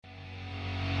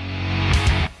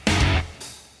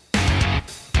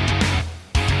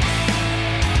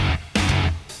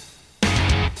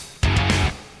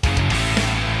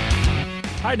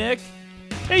Hi, Nick.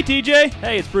 Hey, TJ.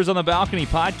 Hey, it's Brews on the Balcony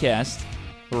podcast.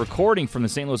 We're recording from the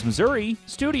St. Louis, Missouri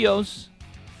studios.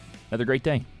 Another great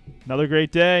day. Another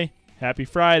great day. Happy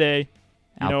Friday.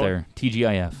 Out there.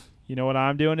 TGIF. You know what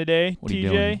I'm doing today, What are TJ? you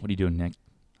doing? What are you doing, Nick?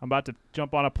 I'm about to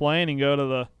jump on a plane and go to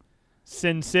the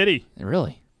Sin City.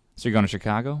 Really? So you're going to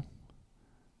Chicago?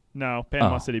 No,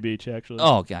 Panama Oh. City Beach, actually.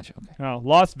 Oh, gotcha. Okay. Oh,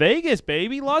 Las Vegas,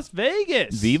 baby. Las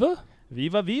Vegas. Viva?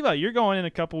 Viva, viva. You're going in a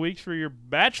couple weeks for your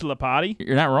bachelor party.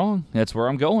 You're not wrong. That's where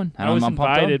I'm going. I was I'm pumped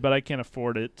up. invited, but I can't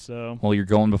afford it, so. Well, you're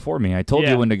going before me. I told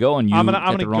Yeah. you when to go, and you I'm gonna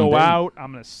got the wrong go date. out.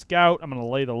 I'm gonna scout. I'm gonna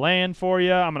lay the land for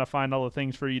you. I'm gonna find all the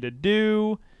things for you to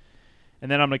do,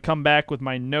 and then I'm gonna come back with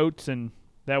my notes, and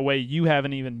that way you have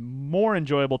an even more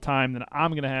enjoyable time than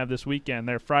I'm gonna have this weekend.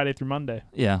 There, Friday through Monday.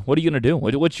 Yeah. What are you going to do?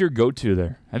 What's your go-to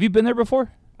there? Have you been there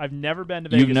before? I've never been to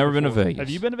Vegas. You've never been to before. Vegas. Have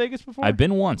you been to Vegas before? I've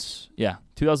been once. Yeah,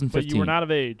 2015. But you were not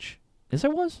of age. Yes, I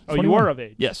was. Oh, you 21. were of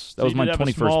age. Yes, that So was you my did have a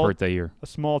 21st small- birthday year. A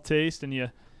small taste, and you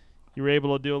were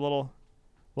able to do a little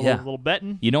Yeah.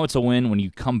 betting. You know it's a win when you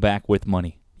come back with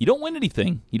money. You don't win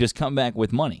anything. You just come back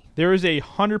with money. There is a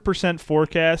 100%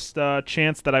 forecast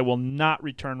chance that I will not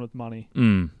return with money.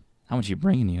 How much you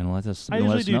bringing? You gonna let us, I you gonna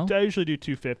let us usually know? do. I usually do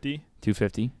 250.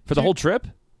 $250 for the whole trip.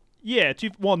 Yeah,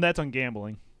 well, and that's on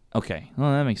gambling. Okay,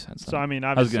 well that makes sense. So I mean,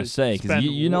 I was gonna say because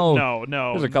you know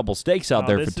no, there's a couple steaks out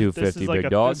there for $250, This is like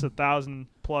big dog. This is a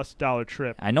 $1,000+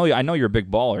 trip. I know you're a big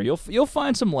baller. You'll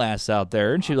find some lass out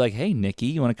there, and she'll be like, "Hey, Nikki,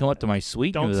 you want to come up to my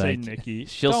suite?" Don't And you'll be say like, Nikki.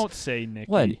 she'll- Don't say Nikki.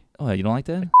 What? Oh, you don't like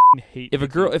that? I hate If a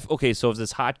Nikki. girl, so if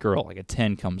this hot girl, like a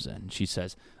 10, comes in, and she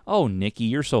says, "Oh, Nikki,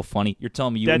 you're so funny," you're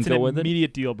telling me you that's wouldn't go an with it?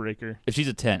 immediate deal breaker. If she's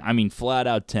a 10, I mean flat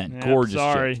out 10, Yeah, gorgeous.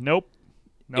 Sorry, chick. nope.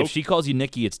 If she calls you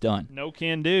Nikki, it's done. No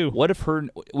can do. What if her?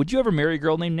 Would you ever marry a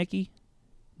girl named Nikki?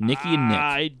 Nikki and Nick.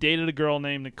 I dated a girl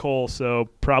named Nicole, so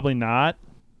probably not.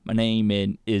 My name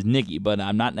is Nikki, but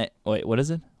I'm not. Wait, what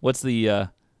is it? What's the?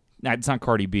 Nah, it's not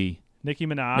Cardi B. Nicki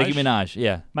Minaj. Nicki Minaj.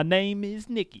 Yeah, My name is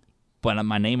Nikki. but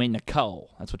my name ain't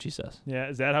Nicole. That's what she says. Yeah,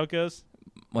 is that how it goes?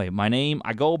 Wait, my name.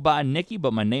 I go by Nikki,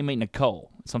 but my name ain't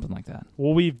Nicole. Something like that.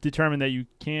 Well, we've determined that you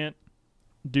can't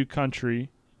do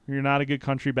country. You're not a good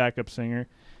country backup singer.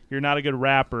 You're not a good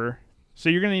rapper. So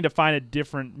you're going to need to find a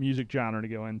different music genre to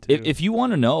go into. If you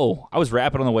want to know, I was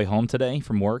rapping on the way home today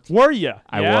from work. Were you?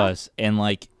 I was, and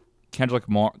like Kendrick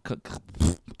Lamar.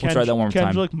 We'll try that one more time.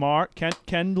 Kendrick Lamar.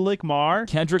 Kendrick Lamar.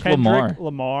 Kendrick Lamar. Kendrick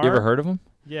Lamar. You ever heard of him?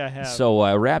 Yeah, I have. So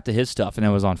I rapped to his stuff, and it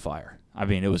was on fire. I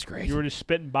mean, it was great. You were just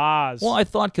spitting bars. Well, I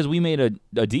thought because we made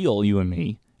a deal, you and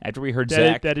me, after we heard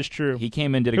Zach. That is true. He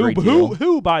came in, did a great deal.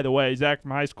 Who, by the way, Zach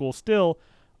from high school still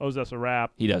owes us a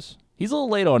rap. He does. He's a little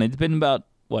late on it. It's been about,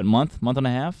 what, month and a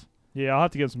half? Yeah, I'll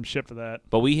have to give some shit for that.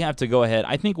 But we have to go ahead.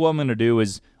 I think what I'm going to do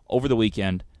is, over the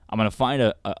weekend, I'm going to find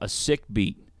a sick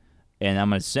beat, and I'm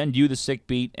going to send you the sick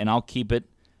beat, and I'll keep it,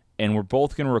 and we're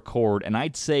both going to record, and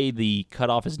I'd say the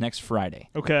cutoff is next Friday.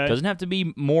 Okay. Doesn't have to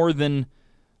be more than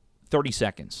 30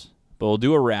 seconds, but we'll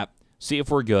do a rap, see if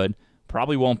we're good.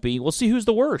 Probably won't be. We'll see who's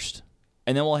the worst.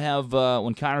 And then we'll have,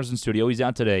 when Connor's in studio, he's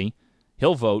out today,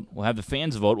 he'll vote. We'll have the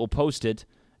fans vote. We'll post it,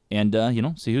 and,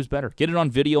 see who's better. Get it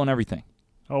on video and everything.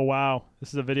 Oh, wow. This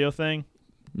is a video thing?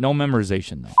 No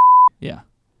memorization, though. Yeah.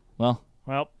 Well,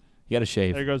 Well, you got to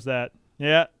shave. there goes that.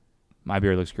 Yeah. My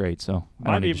beard looks great, so I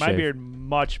My don't need to shave. beard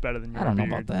much better than your I don't know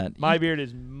beard. about that. My beard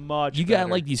is much You better.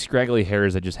 got, like, these scraggly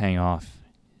hairs that just hang off.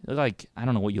 They're like, I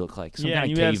don't know what you look like. Some yeah, kind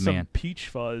and of you have some caveman. peach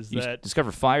fuzz You that...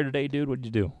 discovered fire today, dude? What'd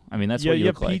you do? I mean, that's yeah, what you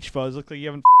have look like. peach fuzz. Looks like you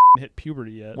haven't hit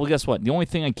puberty yet. Well, guess what? The only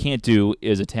thing I can't do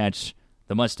is attach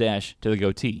the mustache to the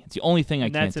goatee. It's the only thing I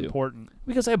and can't that's do. important.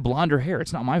 Because I have blonder hair.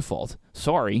 It's not my fault.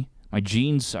 Sorry. My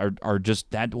genes are just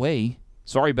that way.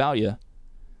 Sorry about you.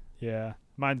 Yeah.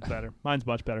 Mine's better. Mine's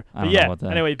much better. I But don't know yeah, about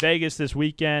that. anyway, Vegas this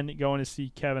weekend. Going to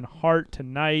see Kevin Hart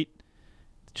tonight.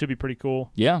 Should be pretty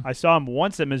cool. Yeah. I saw him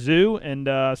once at Mizzou,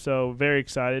 and so very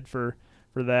excited for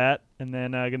that. And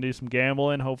then going to do some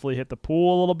gambling, hopefully hit the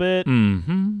pool a little bit,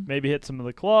 Mm-hmm. maybe hit some of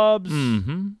the clubs,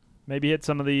 Mm-hmm. maybe hit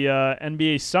some of the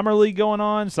NBA Summer League going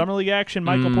on, Summer League action.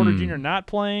 Michael Porter Jr. not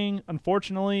playing,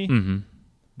 unfortunately, Mm-hmm.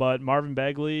 but Marvin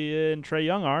Bagley and Trae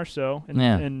Young are, so. And,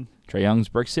 Yeah. and Trae Young's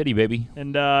Brick City, baby.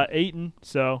 Ayton,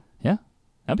 so Yeah.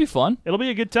 That'd be fun. it'll be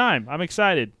a good time. I'm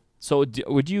excited. So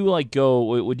would you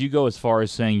would you go as far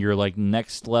as saying you're like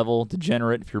next level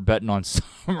degenerate if you're betting on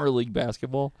Summer League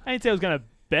basketball? I didn't say I was going to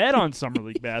bet on Summer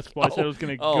League basketball. I said I was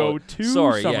going to go to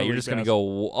sorry, Summer yeah, you're League just going to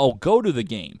basketball. go to the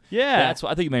game. Yeah. That's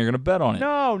what I think you're going to bet on it.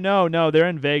 No. They're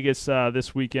in Vegas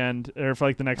this weekend, or for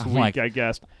like the next I'm week, like- I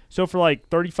guess. So for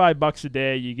like $35 a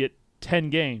day, you get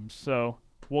 10 games. So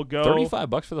we'll go.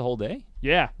 $35 for the whole day?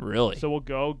 Yeah. Really? So we'll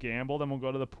go gamble, then we'll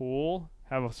go to the pool,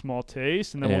 have a small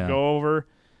taste, and then Yeah. we'll go over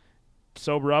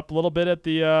sober up a little bit at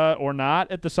the or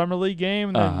not at the summer league game,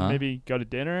 and then maybe go to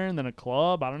dinner and then a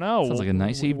club. I don't know. Sounds like a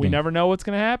nice evening. We never know what's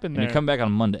going to happen there. And you come back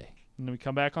on Monday. And then we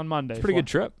come back on Monday. It's a pretty good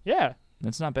trip. Yeah.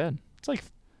 That's not bad. It's like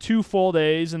 2 full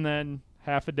days and then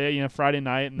half a day, Friday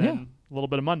night, and then a little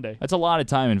bit of Monday. That's a lot of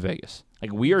time in Vegas.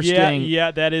 Like we are staying.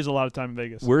 Yeah, that is a lot of time in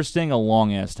Vegas. We're staying a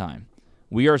long ass time.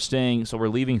 We are staying. So we're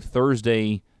leaving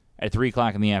Thursday at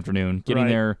 3:00 in the afternoon. Getting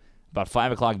there about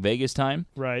 5:00 Vegas time.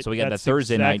 Right. So we got That's that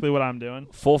Thursday night. Exactly what I'm doing.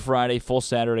 Full Friday, full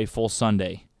Saturday, full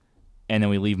Sunday, and then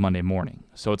we leave Monday morning.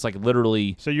 So it's like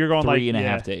literally. So you're going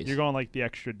 3.5 days. You're going like the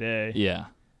extra day. Yeah.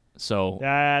 So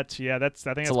that's I think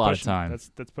that's a lot of time.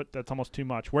 That's almost too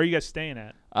much. Where are you guys staying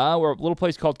at? We're at a little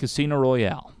place called Casino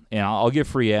Royale, and I'll give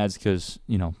free ads because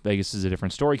Vegas is a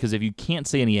different story. Because if you can't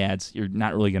say any ads, you're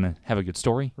not really gonna have a good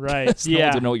story. Right? No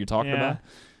one to know what you're talking about.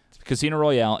 Casino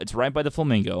Royale. It's right by the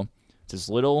Flamingo. It's this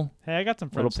little. Hey, I got some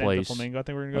friends staying at the Flamingo. I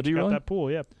think we're gonna go check out that pool.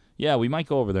 Yeah. Yeah, we might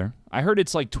go over there. I heard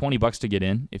it's like $20 to get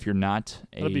in if you're not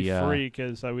It'll be free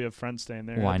because we have friends staying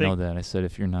there. Well, I know that. I said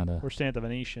if you're not a. We're staying at the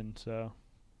Venetian, so.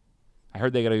 I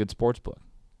heard they got a good sports book.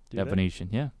 That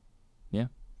Venetian, yeah.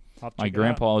 My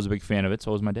grandpa was a big fan of it,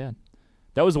 so was my dad.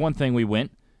 That was the one thing we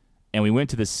went, and we went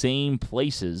to the same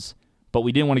places, but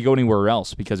we didn't want to go anywhere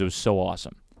else because it was so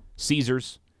awesome.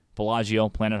 Caesars, Bellagio,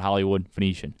 Planet Hollywood,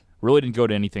 Venetian. Really didn't go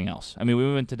to anything else. I mean,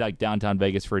 we went to like downtown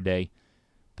Vegas for a day.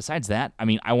 Besides that, I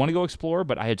mean, I want to go explore,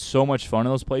 but I had so much fun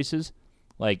in those places.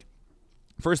 Like,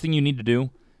 first thing you need to do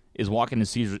is walk into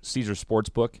Caesar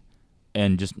Sportsbook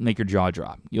and just make your jaw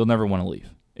drop. You'll never want to leave.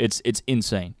 It's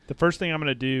insane. The first thing I'm going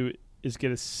to do is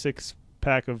get a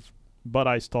 6-pack of Bud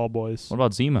Ice Tall Boys. What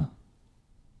about Zima?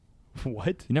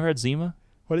 What? You never had Zima?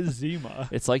 What is Zima?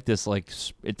 It's like this,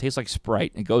 it tastes like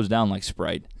Sprite. It goes down like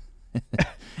Sprite.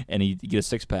 And you get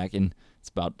a 6-pack, and it's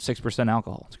about 6%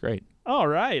 alcohol. It's great. All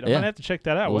right. I'm going to have to check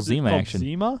that out. What's Zima it called? Action.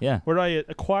 Zima? Yeah. Where do I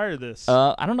acquire this?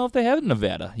 I don't know if they have it in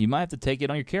Nevada. You might have to take it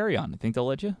on your carry-on. You think they'll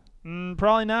let you?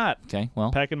 Probably not. Okay,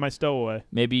 well. Packing my stowaway.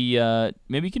 Maybe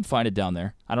you can find it down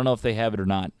there. I don't know if they have it or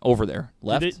not. Over there.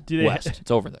 Left? Do they west.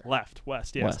 It's over there. West,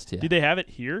 yes. West, yeah. Do they have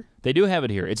it here? They do have it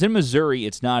here. It's in Missouri.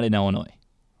 It's not in Illinois.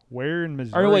 Where in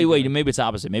Missouri? Or wait. Maybe it's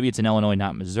opposite. Maybe it's in Illinois,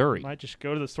 not Missouri. Might just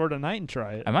go to the store tonight and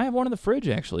try it. I might have one in the fridge,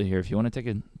 actually, here, if you want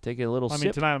to take a little sip. I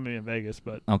mean, tonight I'm going to be in Vegas,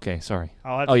 but... Okay, sorry.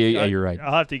 You're right.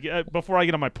 I'll have to get... Before I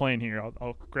get on my plane here,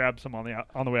 I'll grab some on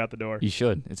the way out the door. You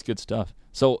should. It's good stuff.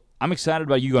 So I'm excited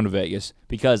about you going to Vegas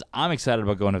because I'm excited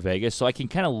about going to Vegas so I can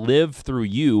kind of live through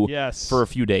you for a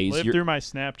few days. Live through my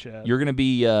Snapchat. You're going to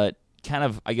be kind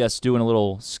of, I guess, doing a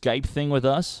little Skype thing with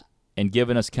us and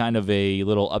giving us kind of a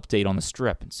little update on the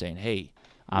Strip and saying, hey...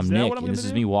 I'm Nick, and this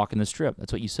is me walking the Strip.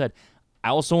 That's what you said. I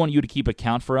also want you to keep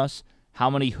account for us how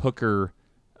many hooker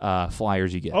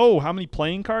flyers you get. Oh, how many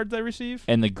playing cards I receive?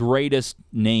 And the greatest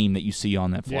name that you see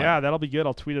on that flyer. Yeah, that'll be good.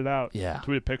 I'll tweet it out. Yeah. I'll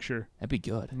tweet a picture. That'd be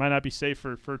good. It might not be safe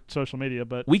for social media,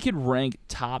 but... We could rank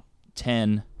top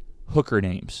 10 hooker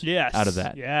names out of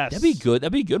that. Yes. That'd be good.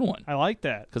 That'd be a good one. I like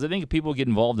that. Because I think people get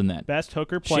involved in that. Best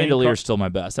hooker playing Chandelier's still my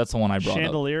best. That's the one I brought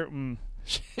Chandelier, up.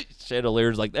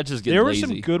 Chandelier's like, that's just getting There lazy. were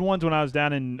some good ones when I was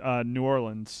down in New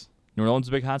Orleans. New Orleans is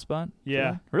a big hotspot?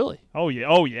 Yeah. Really? Oh,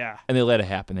 yeah. And they let it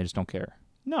happen. They just don't care.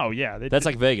 No, yeah. That's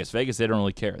like Vegas. Vegas, they don't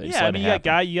really care. They just let it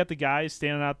happen. You got the guys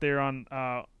standing out there on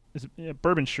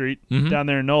Bourbon Street down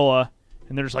there in NOLA,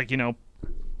 and they're just like,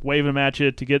 waving them at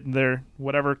you to get in their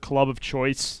whatever club of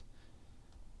choice.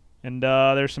 And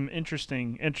there's some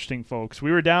interesting folks.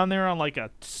 We were down there on like a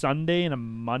Sunday and a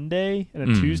Monday and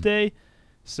a Tuesday.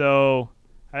 So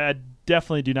I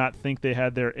definitely do not think they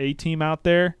had their A team out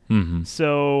there. Mm-hmm.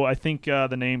 So I think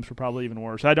the names were probably even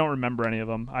worse. I don't remember any of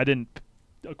them. I didn't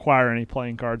acquire any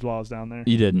playing cards while I was down there.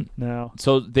 You didn't? No.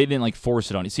 So they didn't like force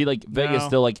it on you. See, like Vegas,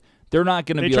 they're not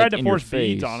going to be like in your face.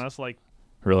 They tried to force beads on us, like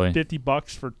really $50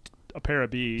 for a pair of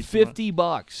beads.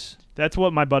 $50. That's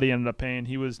what my buddy ended up paying.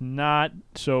 He was not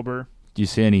sober. Do you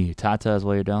see any tatas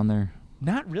while you're down there?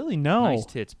 Not really, no. Nice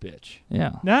tits, bitch.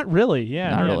 Yeah. Not really,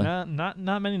 yeah. Not really.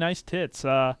 Not many nice tits.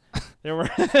 There were.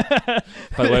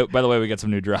 By the way, we got some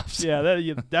new drops. Yeah,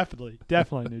 definitely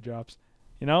new drops.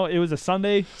 It was a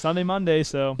Sunday, Monday,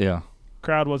 so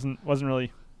crowd wasn't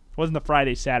the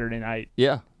Friday, Saturday night.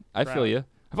 Yeah, I feel you.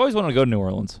 I've always wanted to go to New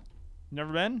Orleans.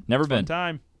 Never been? Never been. Fun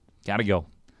time. Gotta go.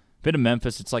 Been to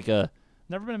Memphis. It's like a.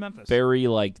 Never been to Memphis. Very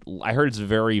I heard it's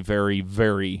very, very,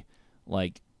 very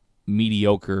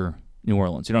mediocre New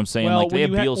Orleans. You know what I'm saying? Well, they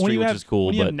have Beale Street, which is cool.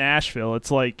 When you have Nashville,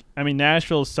 it's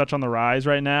Nashville is such on the rise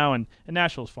right now, and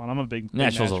Nashville's fun. I'm a big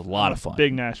Nashville's a lot of fun.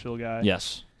 Big Nashville guy.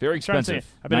 Yes, very expensive.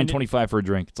 $9.25 for a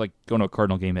drink. It's like going to a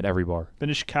Cardinal game at every bar. Been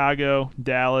to Chicago,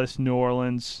 Dallas, New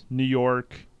Orleans, New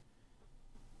York,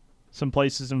 some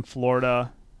places in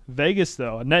Florida. Vegas,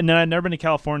 though. And I've never been to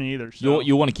California either. So.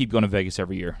 You want to keep going to Vegas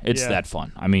every year. It's that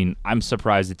fun. I mean, I'm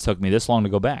surprised it took me this long to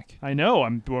go back. I know.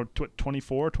 I'm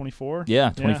 24. Yeah,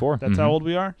 24. That's how old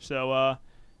we are. So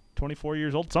 24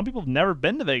 years old. Some people have never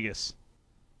been to Vegas.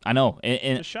 I know.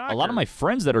 And a lot of my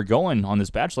friends that are going on this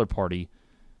bachelor party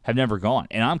have never gone.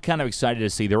 And I'm kind of excited to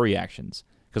see their reactions.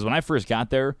 Because when I first got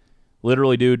there,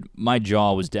 literally, dude, my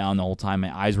jaw was down the whole time.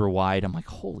 My eyes were wide. I'm like,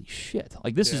 holy shit.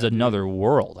 Like, this is another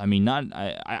world. I mean,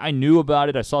 I knew about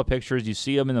it. I saw pictures. You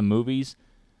see them in the movies.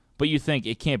 But you think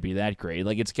it can't be that great.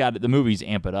 Like, the movies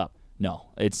amp it up. No,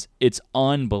 it's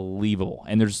unbelievable.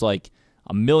 And there's like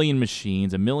a million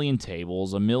machines, a million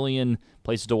tables, a million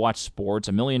places to watch sports,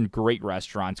 a million great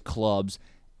restaurants, clubs,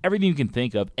 everything you can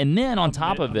think of. And then on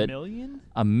top of it,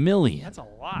 a million. That's a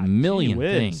lot. A million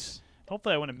things.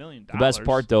 Hopefully I win $1 million. The best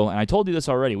part, though, and I told you this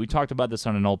already, we talked about this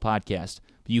on an old podcast,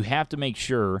 but you have to make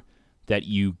sure that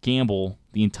you gamble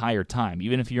the entire time,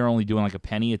 even if you're only doing like a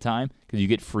penny a time, because you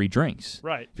get free drinks.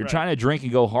 Right. If you're trying to drink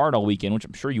and go hard all weekend, which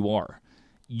I'm sure you are,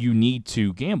 you need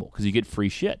to gamble because you get free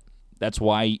shit. That's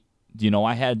why,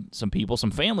 I had some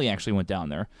family actually went down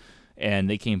there, and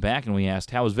they came back and we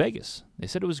asked, how was Vegas? They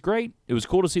said it was great. It was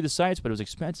cool to see the sights, but it was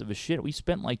expensive as shit. We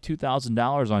spent like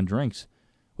 $2,000 on drinks.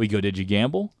 We go, did you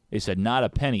gamble? They said, not a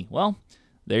penny. Well,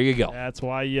 there you go. That's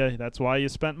why you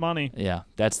spent money. Yeah,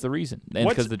 that's the reason. And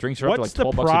because the drinks are up to like $12 a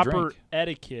drink. What's the proper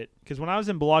etiquette? Because when I was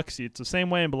in Biloxi, it's the same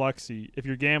way in Biloxi. If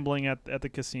you're gambling at the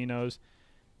casinos,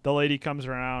 the lady comes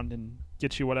around and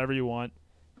gets you whatever you want.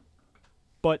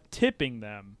 But tipping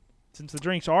them, since the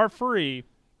drinks are free,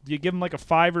 do you give them like a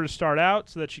 $5 to start out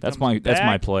so that she comes back? That's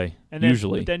my play, and then,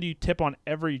 usually. But then do you tip on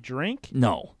every drink?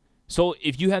 No. So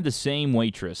if you have the same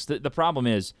waitress, the problem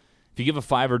is if you give a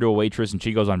 $5 to a waitress and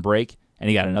she goes on break and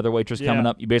you got another waitress coming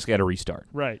up, you basically got to restart.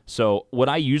 Right. So what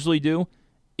I usually do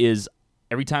is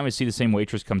every time I see the same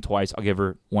waitress come twice, I'll give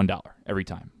her $1 every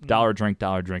time.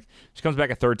 $1 drink. She comes back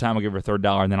a third time, I'll give her a third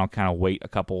 $1, and then I'll kind of wait a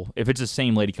couple. If it's the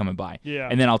same lady coming by,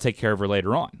 and then I'll take care of her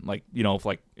later on. Like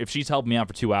if she's helping me out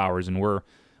for 2 hours and we're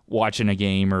watching a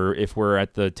game or if we're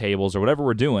at the tables or whatever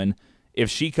we're doing, if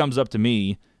she comes up to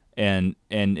me and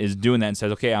is doing that and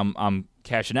says, okay, I'm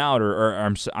cashing out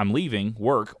or I'm leaving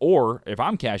work, or if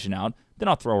I'm cashing out, then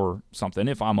I'll throw her something.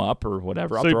 If I'm up or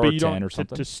whatever, I'll throw her 10 or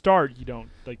something. To start, you don't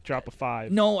like drop a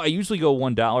 $5. No, I usually go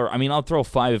 $1. I mean, I'll throw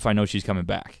 $5 if I know she's coming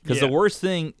back. Because the worst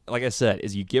thing, like I said,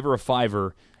 is you give her a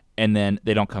 $5 and then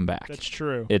they don't come back. That's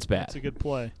true. It's bad. That's a good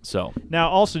play. So now,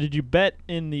 also, did you bet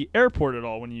in the airport at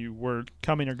all when you were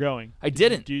coming or going? I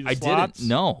didn't. I didn't.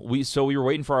 No. We were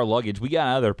waiting for our luggage. We got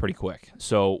out of there pretty quick.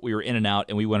 So we were in and out,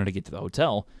 and we wanted to get to the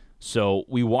hotel. So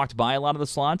we walked by a lot of the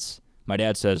slots. My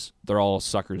dad says they're all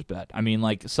suckers bet. I mean,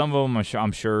 like some of them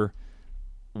I'm sure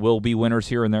will be winners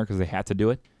here and there because they have to do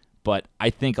it. But I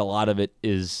think a lot of it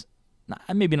is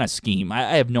maybe not scheme. I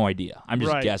have no idea. I'm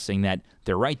just guessing that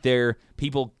they're right there.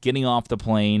 People getting off the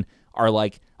plane are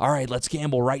like, all right, let's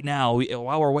gamble right now.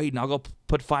 While we're waiting, I'll go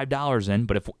put $5 in.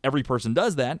 But if every person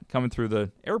does that coming through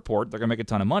the airport, they're going to make a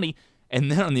ton of money. And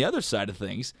then on the other side of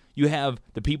things, you have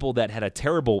the people that had a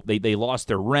terrible, they lost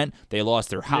their rent, they lost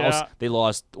their house, they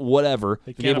lost whatever.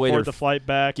 They can't afford the flight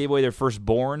back. Gave away their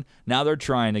firstborn. Now they're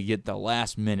trying to get the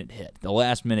last-minute hit, the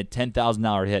last-minute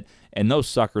 $10,000 hit, and those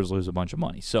suckers lose a bunch of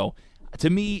money. So to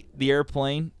me, the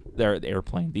airport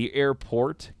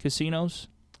casinos,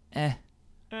 All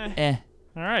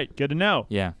right, good to know.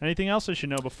 Yeah. Anything else I should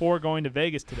know before going to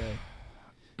Vegas today?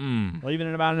 Leaving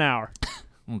in about an hour.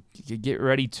 Get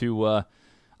ready to,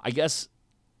 I guess,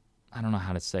 I don't know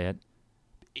how to say it.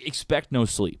 Expect no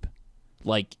sleep.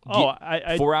 Like,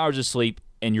 get 4 hours of sleep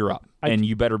and you're up. And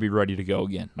you better be ready to go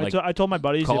again. Like, I told my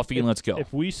buddies, coffee and let's go.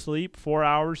 If we sleep 4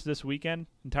 hours this weekend,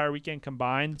 entire weekend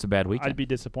combined, it's a bad weekend. I'd be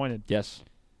disappointed. Yes.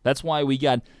 That's why we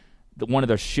got one of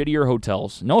the shittier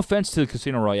hotels. No offense to the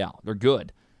Casino Royale. They're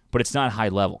good. But it's not high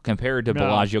level compared to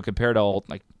Bellagio, compared to all,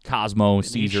 like Cosmo,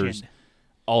 Caesars,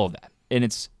 all of that. And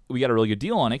we got a really good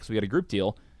deal on it because we got a group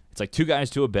deal. It's like 2 guys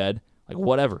to a bed, like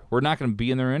whatever. We're not going to be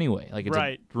in there anyway. Like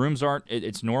rooms aren't.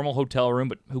 It's normal hotel room,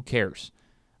 but who cares?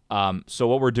 So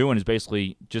what we're doing is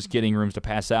basically just getting rooms to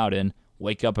pass out in,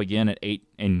 wake up again at 8,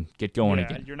 and get going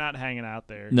again. You're not hanging out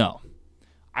there. No,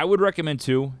 I would recommend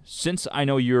too. Since I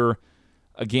know you're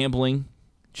a gambling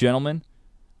gentleman,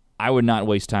 I would not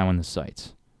waste time on the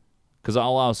sites. Because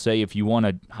all I'll say, if you want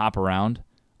to hop around,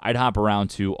 I'd hop around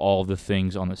to all the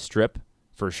things on the Strip.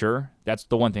 For sure. That's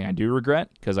the one thing I do regret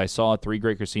because I saw 3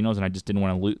 great casinos and I just didn't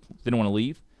want to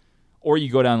leave. Or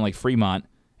you go down like Fremont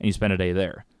and you spend a day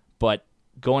there. But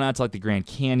going out to like the Grand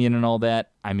Canyon and all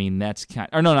that, I mean, that's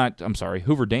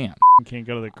Hoover Dam. can't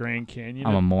go to the Grand Canyon.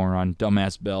 I'm a moron.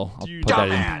 Dumbass Bell. I'll Do you put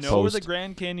that know in where post. the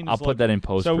Grand Canyon is? I'll put that in So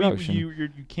post-production. you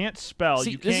can't spell.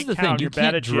 See, you this can't is the count. thing. You You're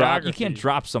bad at can't drop. You geography. can't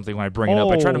drop something when I bring it up.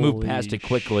 I try to move past Holy it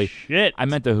quickly. Shit. I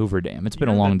meant the Hoover Dam. It's been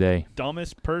a You're long the day.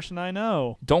 Dumbest person I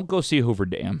know. Don't go see Hoover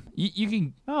Dam. You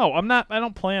can. No, I'm not. I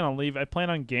don't plan on leaving. I plan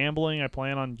on gambling. I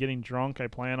plan on getting drunk. I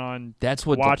plan on. That's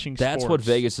what. Watching That's what sports.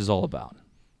 Vegas is all about.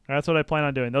 That's what I plan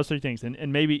on doing. Those 3 things,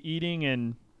 and maybe eating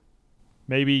and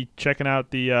maybe checking out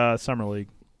the summer league.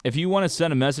 If you want to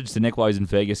send a message to Nick while he's in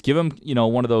Vegas, give him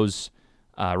one of those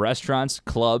restaurants,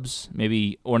 clubs,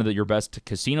 maybe one of your best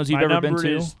casinos you've My ever been number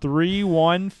to. is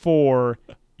 314-80.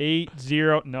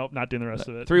 Nope, not doing the rest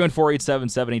of it.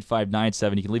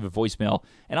 314-877-8597. You can leave a voicemail,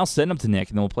 and I'll send them to Nick,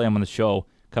 and then we'll play them on the show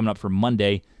coming up for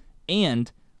Monday.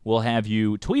 And we'll have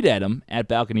you tweet at him at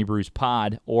Balcony Brews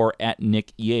Pod or at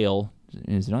Nick Yale.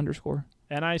 Is it underscore?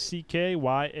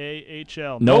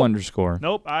 NICKYAHL. No Nope. underscore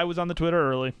Nope, I was on the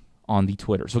Twitter early. on the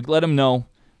Twitter. So let him know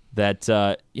that,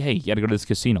 hey, you got to go to this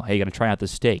casino. Hey, you got to try out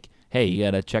this steak. Hey, you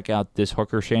got to check out this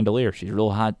hooker chandelier. She's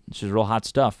real hot. She's real hot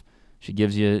stuff. She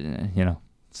gives you,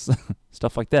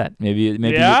 stuff like that. Maybe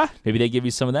Yeah? maybe they give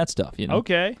you some of that stuff.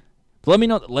 Okay. Let me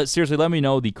know. Seriously, let me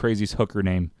know the craziest hooker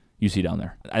name you see down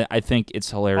there. I think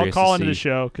it's hilarious. I'll call to into the see.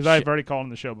 show because I've already called in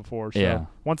the show before. So Yeah.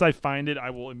 once I find it,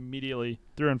 I will immediately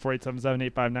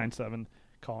 314-877-8597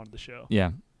 call into the show.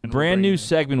 Yeah. And we'll Brand bring new it in.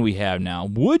 segment we have now.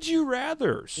 Would you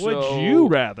rather? Would you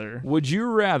rather? Would you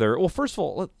rather? Well, first of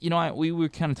all, we were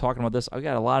kind of talking about this. I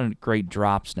got a lot of great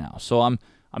drops now, so I'm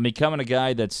becoming a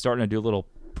guy that's starting to do a little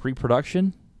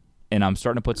pre-production, and I'm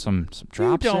starting to put some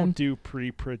drops We don't in. do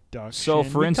pre-production. So,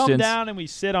 for we come instance- down and we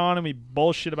sit on and we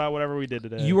bullshit about whatever we did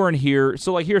today. You weren't here,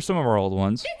 so here's some of our old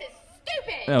ones. This is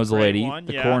stupid. That was the Great lady, one,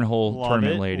 the yeah. cornhole Love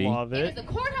tournament it, lady. Love It it. was a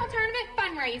cornhole tournament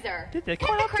fundraiser. Did the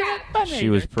Cut the crap. She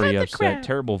was pretty upset.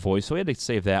 Terrible voice, so we had to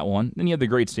save that one. Then you had the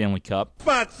Great Stanley Cup.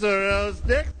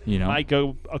 Might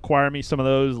go acquire me some of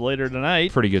those later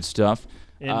tonight Pretty good stuff.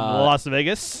 in Las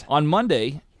Vegas. On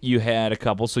Monday, you had a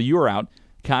couple, so you were out.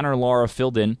 Connor and Laura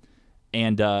filled in,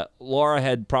 and Laura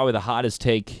had probably the hottest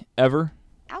take ever.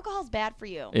 Alcohol's bad for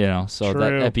you. So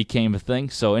True. that became a thing.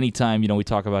 So anytime, we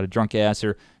talk about a drunk ass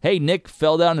or, hey, Nick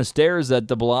fell down the stairs at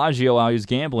the Bellagio while he was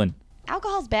gambling.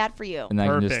 Alcohol's bad for you. And that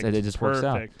Perfect. it just works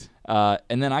out. Perfect.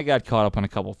 And then I got caught up on a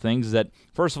couple things that,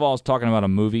 first of all, I was talking about a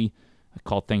movie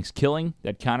called Thanksgiving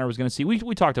that Connor was going to see.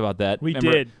 We talked about that. We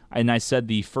Remember? did. And I said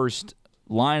the first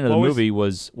line of the What was- movie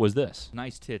was this.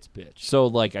 Nice tits, bitch.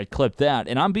 So, I clipped that.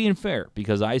 And I'm being fair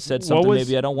because I said What something was-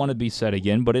 maybe I don't want to be said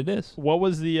again, but it is. What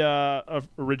was the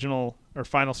original or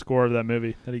final score of that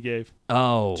movie that he gave?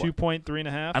 Oh.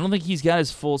 2.3.5? I don't think he's got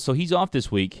his full. So he's off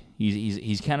this week.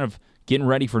 He's kind of getting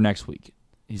ready for next week.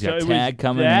 He's got So it was tag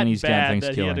coming that in. He's got bad that he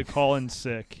Thanksgiving. had to call in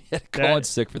sick. Call That- it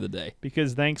sick for the day.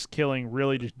 Because Thanksgiving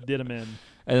really just did him in.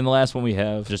 And then the last one we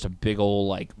have just a big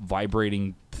old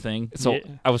vibrating thing. So Yeah.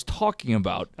 I was talking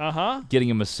about Uh-huh.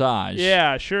 getting a massage.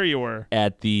 Yeah, sure you were.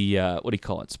 At the what do you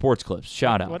call it? Sports Clips.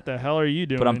 Shout out. What the hell are you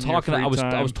doing? But I'm in your talking. free I was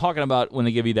time? talking about when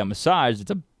they give you that massage.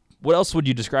 What else would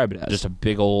you describe it as? Just a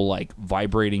big old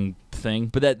vibrating thing.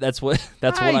 But that's what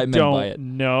I meant don't by it.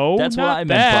 know. That's what not I meant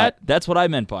that. by. That's what I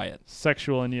meant by it.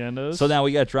 Sexual innuendos. So now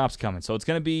we got drops coming. So it's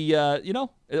gonna be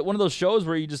one of those shows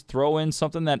where you just throw in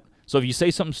something that. So if you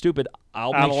say something stupid,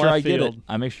 I'll Out make of sure I left get it. field.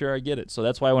 I make sure I get it. So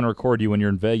that's why I want to record you when you're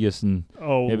in Vegas and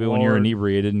Oh, maybe when you're Lord.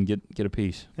 inebriated and get a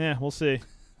piece. Yeah, we'll see.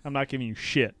 I'm not giving you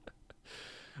shit.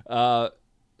 So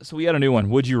we got a new one.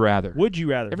 Would you rather? Would you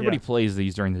rather? Everybody Yeah. plays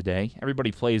these during the day.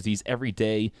 Everybody plays these every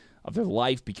day of their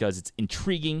life because it's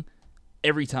intriguing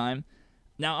every time.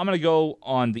 Now I'm going to go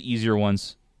on the easier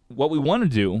ones. What we want to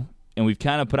do, and we've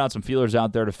kind of put out some feelers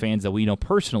out there to fans that we know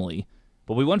personally,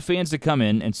 but we want fans to come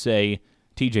in and say,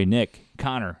 TJ, Nick,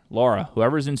 Connor, Laura,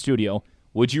 whoever's in studio,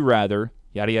 would you rather,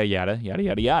 yada, yada, yada, yada,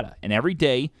 yada, yada. And every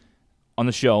day on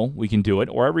the show, we can do it,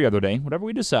 or every other day, whatever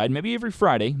we decide, maybe every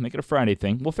Friday, make it a Friday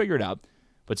thing. We'll figure it out.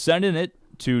 But send in it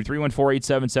to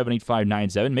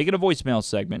 314-877-8597. Make it a voicemail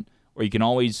segment, or you can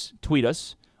always tweet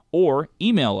us or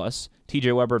email us,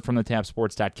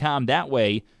 tjweber@fromthetapsports.com. That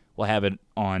way, we'll have it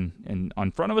on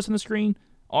front of us on the screen,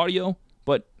 audio.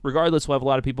 But regardless, we'll have a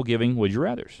lot of people giving Would You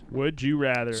Rathers. Would you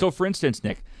rather? So, for instance,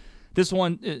 Nick, this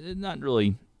one, not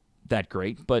really that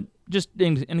great, but just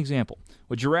an example.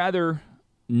 Would you rather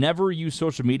never use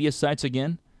social media sites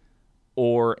again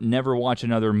or never watch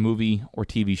another movie or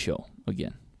TV show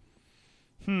again?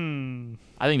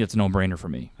 I think that's a no-brainer for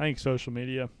me. I think social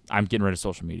media. I'm getting rid of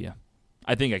social media.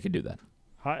 I think I could do that.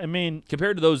 I mean,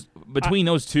 Compared to those, between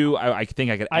those two, I think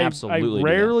I could absolutely I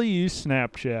rarely use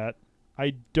Snapchat.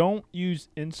 I don't use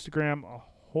Instagram a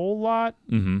whole lot.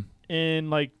 Mm-hmm. And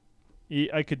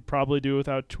I could probably do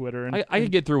without Twitter. And I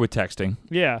could get through with texting.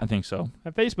 yeah, I think so.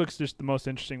 and Facebook's just the most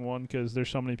interesting one because there's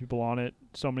so many people on it,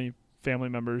 so many family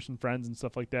members and friends and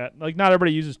stuff like that. Like, not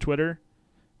everybody uses Twitter,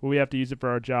 but we have to use it for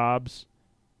our jobs.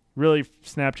 Really,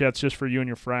 Snapchat's just for you and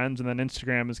your friends, and then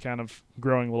Instagram is kind of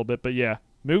growing a little bit. But yeah,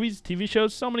 movies, TV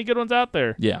shows, so many good ones out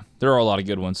there. Yeah, there are a lot of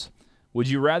good ones. Would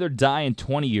you rather die in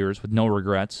 20 years with no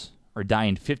regrets or die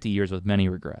in 50 years with many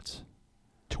regrets?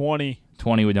 20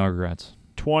 with no regrets.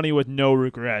 20 with no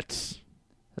regrets.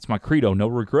 That's my credo, no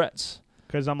regrets.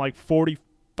 Because I'm like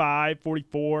 45,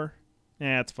 44.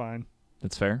 Yeah, it's fine.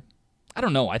 That's fair. I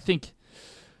don't know. I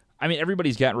mean,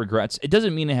 everybody's got regrets. It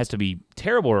doesn't mean it has to be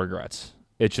terrible regrets.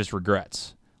 It's just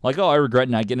regrets. Like, I regret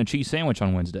not getting a cheese sandwich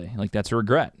on Wednesday. Like, that's a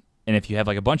regret. And if you have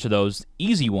like a bunch of those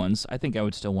easy ones, I think I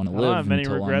would still want to live. I don't have many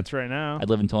until regrets right now. I'd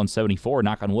live until I'm 74.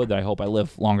 Knock on wood that I hope I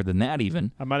live longer than that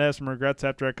even. I might have some regrets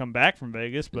after I come back from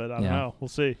Vegas, but I don't know. We'll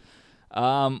see.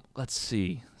 Let's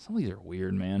see. Some of these are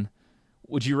weird, man.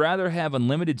 Would you rather have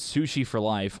unlimited sushi for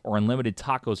life or unlimited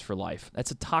tacos for life? That's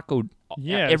a taco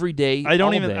every day. I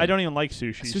don't all day. like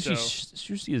sushi.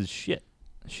 Sushi is shit.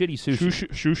 Shitty sushi.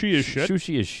 Sushi is shit.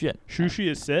 Sushi is shit. Sushi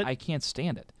is shit. I can't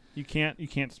stand it. You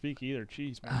can't speak either.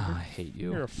 Jeez, man. I hate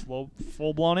you. You're a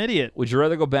full-blown idiot. Would you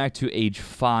rather go back to age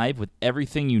 5 with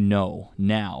everything you know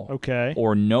now? Okay.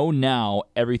 Or know now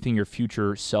everything your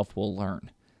future self will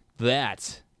learn?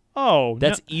 That's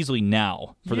easily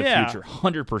now for the future.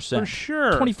 100%. For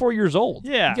sure. 24 years old.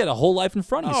 Yeah. You got a whole life in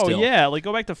front of you still. Oh, yeah. Like,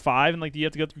 go back to 5 and, like, you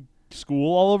have to go through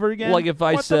school all over again? Like, if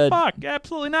I what said... What the fuck?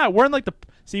 Absolutely not. We're in, like,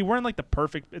 the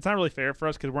perfect... It's not really fair for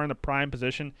us because we're in the prime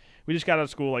position. We just got out of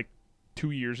school, like,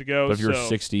 2 years ago. But if you're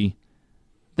 60,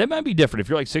 that might be different. If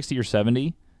you're like 60 or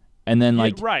 70, and then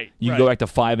like you go back to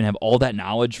 5 and have all that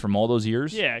knowledge from all those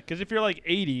years. Yeah, because if you're like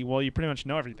 80, well, you pretty much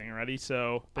know everything already.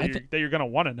 So that you're gonna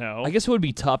want to know. I guess it would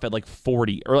be tough at like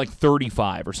 40 or like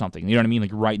 35 or something. You know what I mean?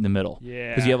 Like right in the middle. Yeah.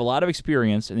 Because you have a lot of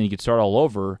experience, and then you could start all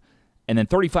over. And then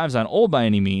 35 is not old by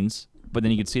any means, but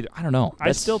then you could see. I don't know.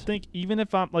 I still think even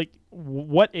if I'm like,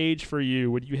 what age for you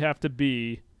would you have to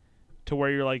be to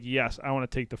where you're like, yes, I want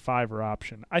to take the 5er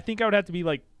option? I think I would have to be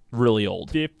like really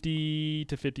old, 50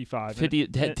 to 55. 50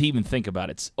 to even think about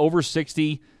it. It's over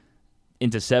 60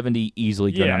 into 70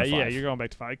 easily. Yeah, you're going back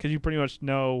to 5 because you pretty much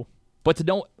know. But to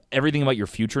know everything about your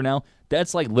future now,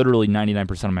 that's like literally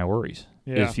 99% of my worries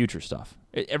is future stuff.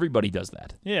 Everybody does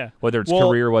that. Yeah, whether it's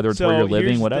career, whether it's where you're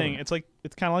living, whatever. Thing. It's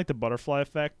kind of like the butterfly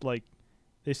effect. Like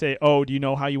they say, oh, do you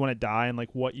know how you want to die and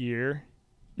like what year?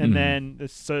 And then,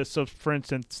 so for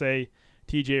instance, say,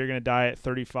 TJ, you're going to die at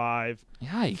 35.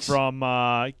 Yikes. From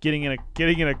getting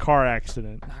in a car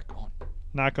accident.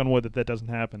 Knock on wood that doesn't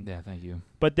happen. Yeah, thank you.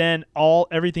 But then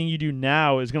everything you do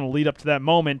now is going to lead up to that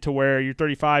moment to where you're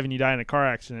 35 and you die in a car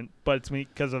accident. But it's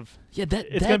because of it's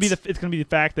going to be the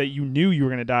fact that you knew you were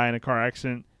going to die in a car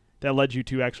accident that led you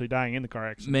to actually dying in the car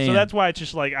accident. Man. So that's why it's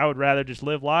just like I would rather just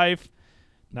live life.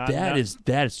 That is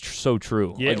so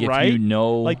true. Yeah, like, right? If you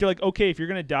know, like they're like, okay, if you're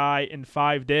gonna die in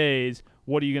 5 days,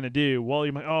 what are you gonna do? Well,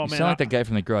 you're like, oh man, you sound like that guy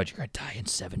from The Garage. You're gonna die in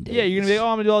 7 days. Yeah, you're gonna be, oh,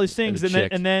 I'm gonna do all these things,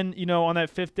 and then you know, on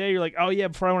that 5th day, you're like, oh yeah,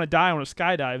 before I want to die, I want to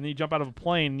skydive, and then you jump out of a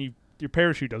plane, and your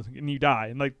parachute doesn't, and you die,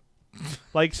 and like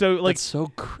so like that's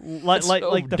so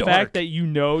like the dark. fact that you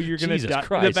know you're gonna die, the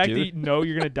fact dude. that you know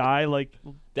you're gonna die, like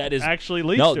that is actually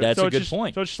leads to that's it. So a good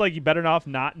point. So it's just like you better off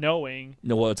not knowing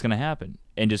what's gonna happen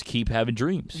and just keep having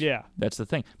dreams. Yeah, that's the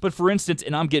thing. But for instance,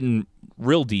 and I'm getting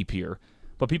real deep here,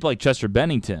 but people like Chester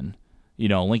Bennington, you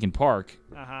know, Linkin Park,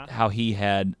 how he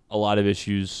had a lot of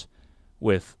issues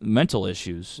with mental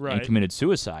issues and committed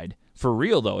suicide. For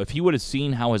real though, if he would have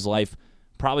seen how his life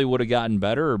probably would have gotten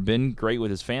better or been great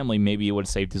with his family, maybe it would have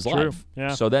saved his life. Yeah.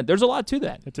 So there's a lot to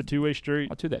that. It's a two-way street. A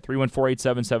lot to that.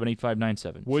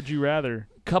 314-877-8597. Would you rather?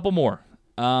 Couple more.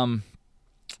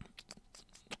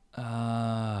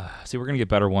 See, we're gonna get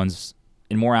better ones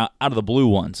and more out of the blue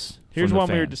ones. Here's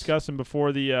one we were discussing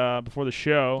before the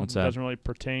show. What's it that? Doesn't really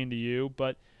pertain to you,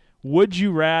 but would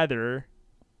you rather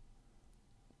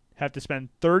have to spend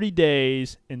 30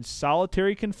 days in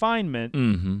solitary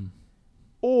confinement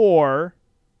or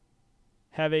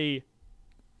have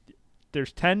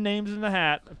there's 10 names in the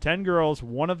hat of 10 girls,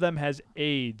 one of them has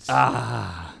AIDS.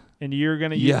 And you're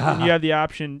going to and you have the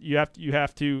option, you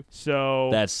have to so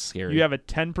that's scary. You have a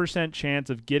 10% chance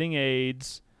of getting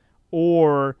AIDS,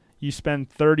 or you spend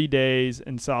 30 days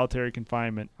in solitary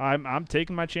confinement. I'm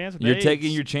taking my chance with You're AIDS.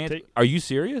 taking your chance. Are you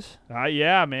serious?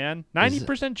 Yeah, man.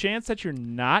 90% chance that you're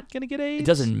not going to get AIDS? It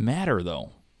doesn't matter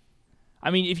though. I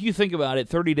mean, if you think about it,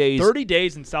 30 days. 30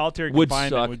 days in solitary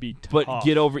confinement would be tough. But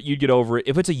you'd get over it.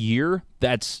 If it's a year,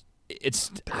 that's it's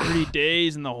 30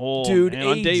 days in the hole, dude. man.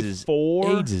 On day AIDS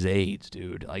 4. AIDS is AIDS,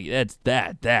 dude. Like that's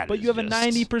that. But is you have a just-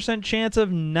 90% chance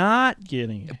of not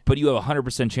getting it. But you have a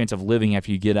 100% chance of living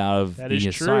after you get out of That the is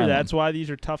asylum. true. That's why these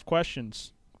are tough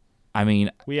questions. I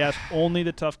mean, We ask only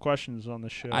the tough questions on the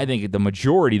show. I think the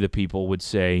majority of the people would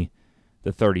say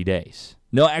the 30 days.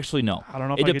 No, actually, no. I don't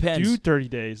know if it I depends. could do 30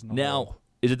 days in the Now, hole.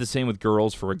 is it the same with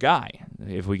girls for a guy?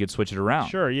 If we could switch it around,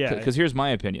 Sure, yeah. Because here's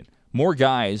my opinion: more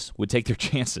guys would take their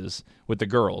chances with the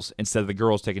girls instead of the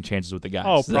girls taking chances with the guys.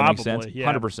 Oh, Does that make probably. sense? Yeah,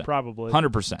 100%. probably.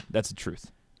 100%. That's the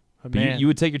truth. But But you, man, you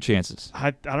would take your chances,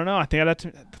 I don't know. I think I'd have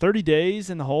to 30 days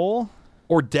in the hole.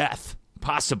 or death,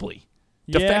 possibly.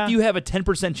 The Yeah. fact you have a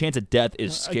 10% chance of death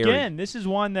is scary. Again, this is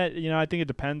one that I think it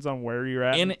depends on where you're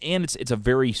at. and it's a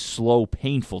very slow,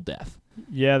 painful death.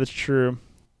 Yeah, that's true.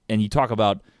 And you talk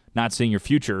about not seeing your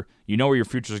future. You know where your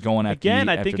future is going after Again,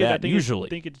 you, I after think that. I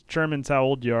think it determines how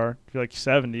old you are. If you're like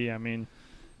 70, I mean,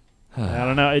 I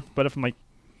don't know. But if I'm like,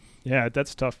 yeah,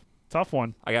 that's tough. Tough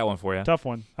one. I got one for you. Tough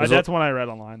one. There's That's one I read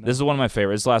online. This is one of my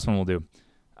favorites. This is the last one we'll do.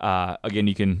 Again,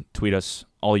 you can tweet us,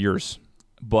 all yours.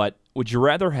 But would you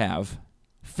rather have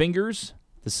fingers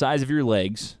the size of your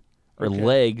legs or Okay.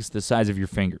 legs the size of your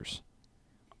fingers?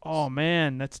 Oh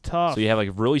man, that's tough. So you have like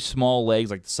really small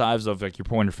legs, like the size of like your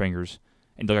pointer fingers,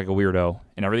 and you look like a weirdo,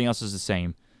 and everything else is the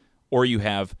same. Or you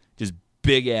have just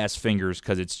big ass fingers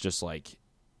because it's just like,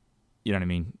 you know what I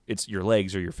mean? It's your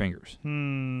legs or your fingers. So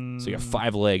you got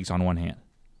 5 legs on one hand.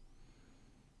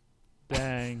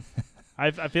 Dang.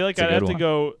 I feel like It's a I'd good have to one.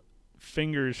 go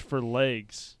fingers for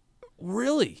legs.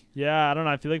 Really? Yeah, I don't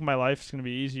know. I feel like my life's gonna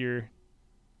be easier.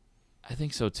 I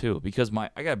think so too because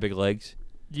I got big legs.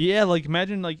 Yeah, like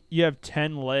imagine like you have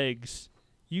 10 legs.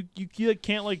 You like,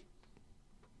 can't like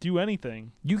do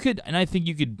anything. You could, and I think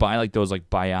you could buy like those like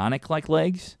bionic like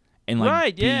legs and like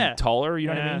Right, be yeah. taller. You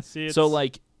know what I Yeah, mean? see, So it's-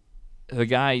 like the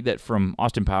guy that from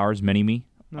Austin Powers, Mini Me,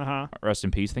 Uh-huh. rest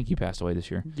in peace. I think he passed away this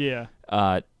year. Yeah.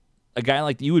 A guy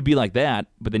like you would be like that,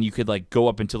 but then you could like go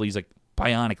up until he's like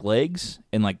bionic legs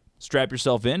and like strap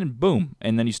yourself in and boom,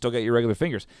 and then you still got your regular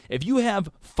fingers. If you have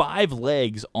 5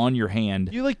 legs on your hand,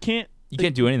 You like can't you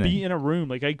can't do anything. be in a room.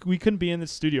 Like we couldn't be in the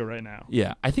studio right now.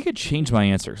 Yeah, I think I changed my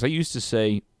answer because I used to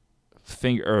say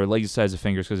finger or legs the size of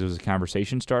fingers because it was a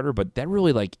conversation starter, but that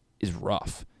really like is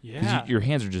rough. 'Cause Yeah. your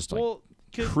hands are just like well,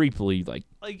 'cause, creepily like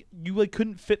like you like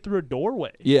couldn't fit through a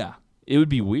doorway. yeah, it would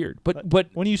be weird. But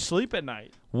When you sleep at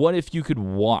night. what if you could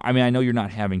walk? I mean, I know you're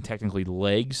not having technically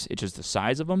legs; it's just the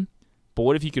size of them. But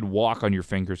what if you could walk on your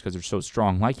fingers because they're so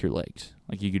strong, like your legs?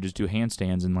 Like you could just do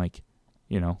handstands and like,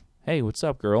 hey, what's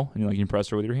up, girl? And you like impress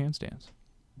her with your handstands.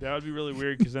 That would be really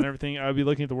weird because then everything I would be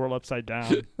looking at the world upside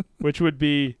down, which would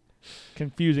be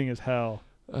confusing as hell.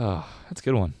 Oh, that's a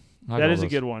good one. That is a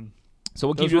good one. So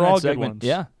we'll Those keep doing were that all good segment. ones.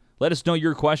 Yeah, let us know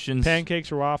your questions.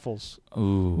 Pancakes or waffles?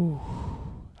 Ooh.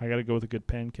 I got to go with a good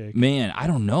pancake. Man, I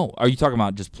don't know. Are you talking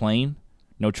about just plain?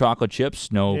 No chocolate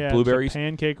chips? No yeah, blueberries? So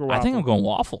pancake or waffle? I think I'm going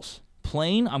waffles.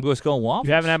 Plain? I'm just going waffles.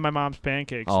 You haven't had my mom's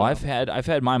pancakes. Oh, though. I've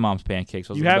had my mom's pancakes.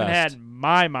 Those You are the haven't best. had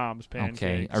my mom's pancakes.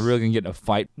 Okay, I really gonna get in a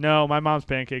fight. No, my mom's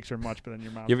pancakes are much better than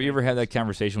your mom's. You ever had that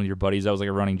conversation with your buddies? That was like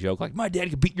a running joke. Like, my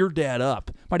dad could beat your dad up.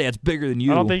 My dad's bigger than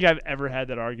you. I don't think I've ever had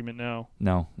that argument. No.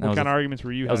 No, that What was kind a, of arguments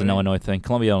were you that was an having? Illinois thing.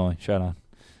 Columbia, Illinois. Shout out.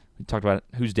 We talked about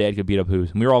whose dad could beat up whose,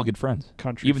 and we were all good friends.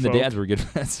 Country Even folk. the dads were good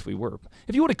friends. We were.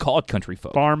 If you want to call it country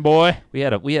folk, Farm boy. we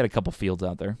had a couple fields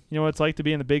out there. You know what it's like to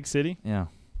be in the big city? Yeah.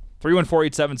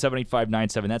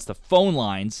 314-877-8597. That's the phone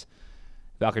lines.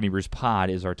 Balcony Brews Pod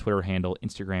is our Twitter handle,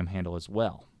 Instagram handle as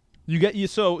well.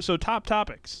 So top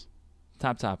topics.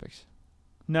 Top topics.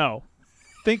 No.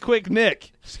 Think quick,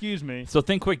 Nick. Excuse me. So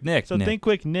think quick, Nick. So Nick. think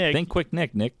quick, Nick. Think quick,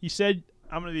 Nick. Nick. You said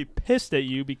I'm gonna be pissed at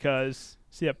you because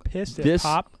pissed at This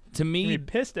Pop. to You're me, gonna be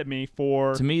pissed at me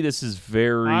for. to me, this is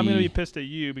very. I'm gonna be pissed at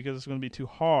you because it's gonna be too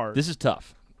hard. This is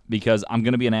tough because I'm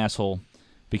gonna be an asshole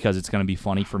because it's gonna be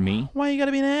funny for me. Why you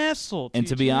gotta be an asshole? And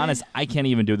to be TJ? honest, I can't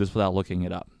even do this without looking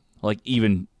it up. Like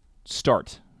even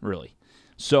start really.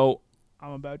 So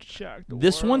I'm about to shock the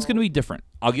this one's going to world. be different.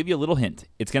 I'll give you a little hint.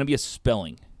 It's going to be a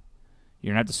spelling.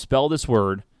 You're going to have to spell this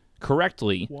word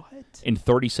correctly What? in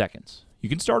 30 seconds. You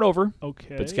can start over, Okay.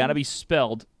 but it's got to be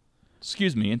spelled,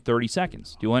 in 30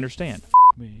 seconds. Do you understand?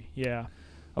 me. Yeah.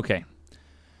 Okay.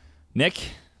 Nick,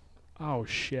 Oh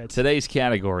shit. today's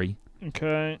category,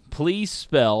 Okay. please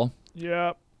spell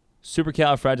Yep.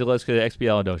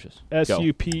 supercalifragilisticexpialidocious. Go.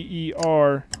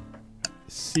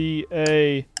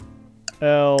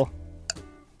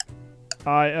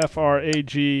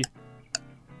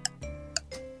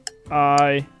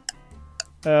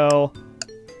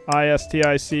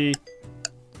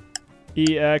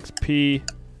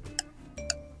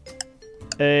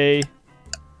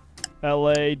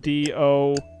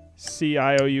 Ladocious.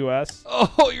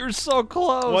 Oh, you're so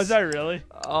close. Was I really?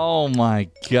 Oh, my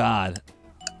God.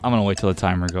 I'm going to wait till the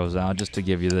timer goes out just to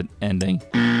give you the ending.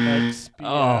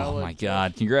 Oh, my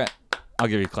God. Congrats. I'll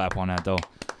give you a clap on that, though.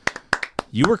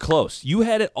 You were close. You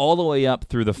had it all the way up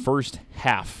through the first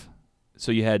half.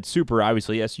 So you had super,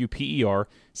 obviously, S-U-P-E-R,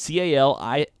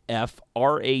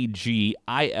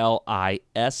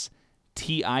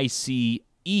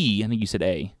 C-A-L-I-F-R-A-G-I-L-I-S-T-I-C-E. I think you said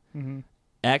A. Mm-hmm.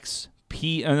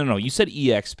 X-P. No. You said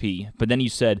E-X-P, but then you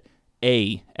said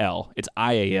A-L. It's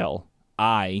I-A-L.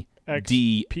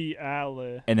 I-D.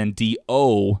 X-P-L. And then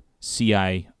D-O-C-I-O-U-S.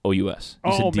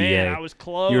 You said Oh, D-A. man, I was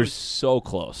close. You're so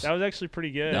close. That was actually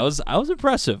pretty good. I was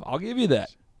impressive. I'll give you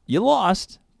that. You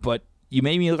lost, but you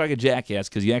made me look like a jackass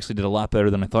because you actually did a lot better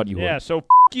than I thought you would. Yeah, so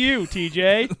you,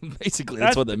 TJ. Basically,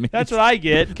 that's what that means. That's what I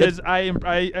get because I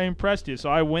impressed you, so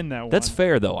I win that one. That's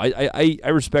fair, though. I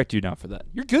respect you now for that.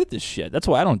 You're good at this shit. That's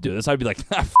why I don't do this. I'd be like,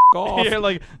 f*** off. You're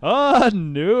like, oh,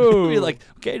 no. You'd be like,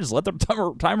 okay, just let the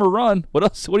timer run. What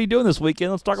else? What are you doing this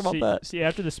weekend? Let's talk about that. See,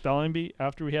 after the spelling bee,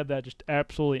 after we had that just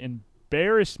absolutely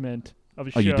embarrassment of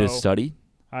a show. Oh, you did study?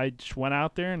 I just went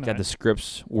out there and got the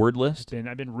scripts word list.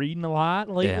 I've been reading a lot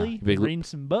lately. Yeah, reading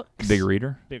some books. Big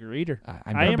reader. Big reader.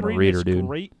 I am reading a reader, this dude.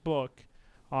 Great book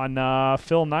on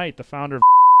Phil Knight, the founder of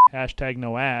hashtag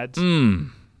No Ads. It's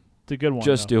a good one.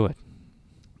 Just do it.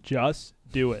 Just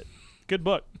do it. Good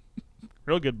book.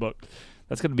 Real good book.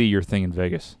 That's going to be your thing in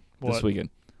Vegas this What? weekend.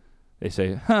 They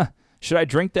say, should I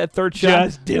drink that third shot?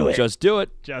 Just do it. Just do it.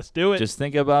 Just do it. Just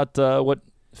think about what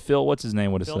Phil, what's his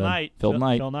name would have Phil said. Knight. Phil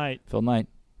Knight. Phil Knight. Phil Knight.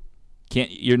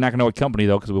 You're not going to know what company,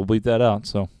 though, because we'll bleep that out.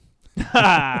 So,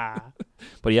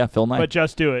 But yeah, Phil Knight. But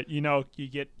just do it. You know, you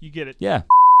get it. Yeah.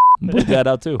 Bleep that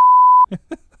out, too.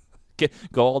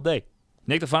 Go all day.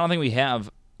 Nick, the final thing we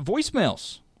have,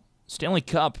 voicemails. Stanley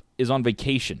Cup is on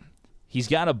vacation. He's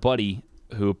got a buddy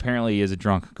who apparently is a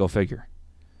drunk. Go figure.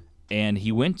 And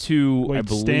he went to, Wait, I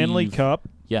believe... Stanley Cup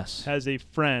Yes. has a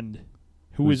friend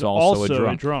who Who's is also a a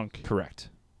drunk. drunk. Correct.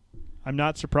 I'm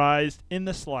not surprised in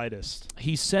the slightest.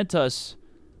 He sent us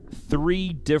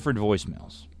 3 different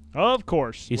voicemails. Of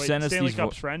course. He sent us Stanley these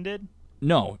Cup's friend did?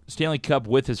 No, Stanley Cup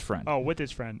with his friend. Oh, with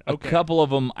his friend. A Okay. couple of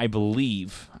them, I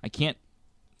believe. I can't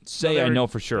say I know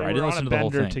for sure. They I didn't were listen on to a the whole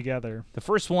bender thing. together. The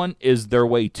first one is their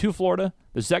way to Florida.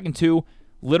 The second 2,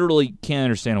 literally can't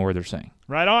understand a word they're saying.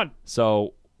 Right on.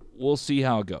 So we'll see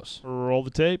how it goes. Roll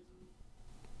the tape.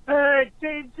 Hey,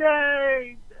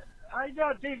 TJ! How you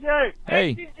doing, TJ?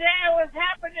 Hey. TJ, what's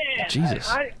happening? Jesus.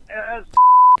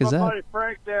 Is my buddy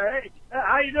Frank there. Hey,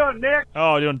 how you doing, Nick?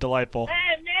 Oh, doing delightful.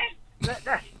 Hey, Nick!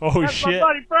 Oh, That's shit. my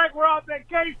buddy Frank. We're on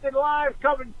vacation live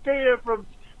coming to you from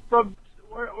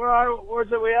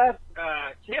where's it we at?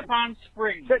 Tampon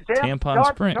Springs. Tampon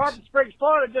Springs. Tarpon Springs,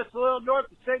 Florida, just a little north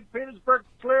of St. Petersburg,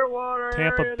 Clearwater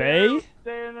Tampa area Bay? there.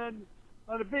 Staying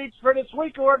on the beach for this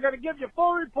week, and we're going to give you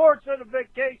full reports on the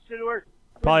vacation. We're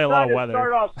Probably a lot of decided to weather.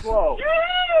 Start off slow.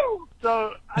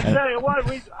 So I tell you what,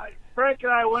 Frank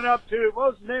and I went up to,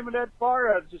 what was the name of that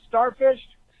bar? The Starfish.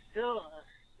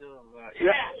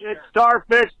 Yeah, it's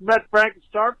Starfish. Met Frank and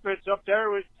Starfish up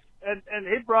there, and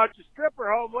he brought the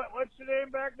stripper home. What's the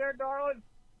name back there, darling?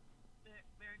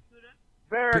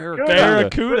 Barracuda.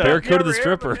 Barracuda. Barracuda the You ever hear of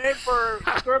stripper. a name for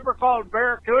a stripper called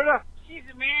Barracuda? She's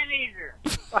a man-eater.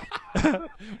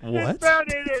 What? This man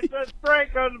eater says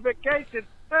Frank on vacation.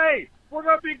 Hey, we're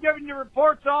going to be giving you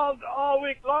reports all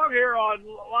week long here on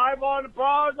Live on the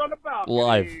Pause on the Balcony.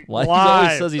 Live. He always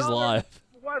Live. says he's Southern live.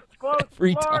 West Coast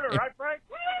Every Florida, time. right, Frank?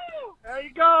 Woo! There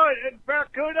you go, and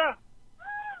Barracuda.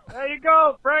 There you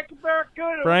go, Frank and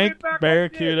Barracuda. Frank, We'll be back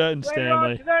Barracuda, on and later on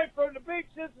Stanley. today from the beach.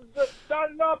 This is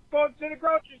starting up, going to the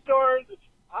grocery stores.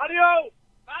 Adios.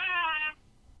 Bye.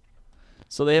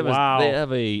 So they have Wow.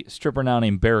 a stripper now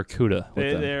named Barracuda.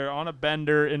 with them. They're on a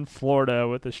bender in Florida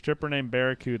with a stripper named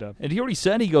Barracuda. And he already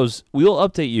said, he goes, we'll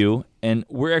update you, and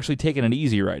we're actually taking it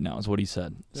easy right now, is what he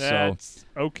said. That's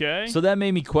okay. So that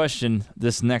made me question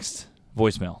this next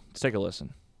voicemail. Let's take a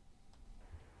listen.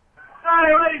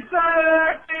 Hey, what you say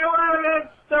there? See what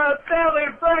it's Stanley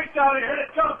and Frank down here.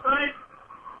 Let's go, Frank.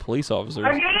 Police officers.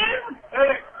 Again?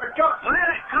 Hey, come, come.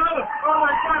 Oh,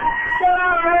 my God. Get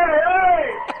out here. Hey.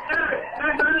 I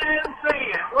didn't see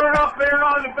it. We're up here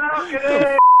on the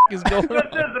balcony. Is going This on?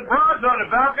 is the bras on the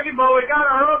balcony, but we got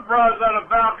our own bras on the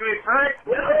balcony, Frank.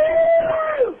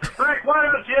 Frank, why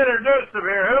don't you introduce them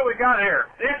here? Who do we got here?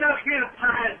 This up here is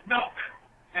milk.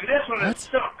 And this one What? is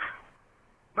silk.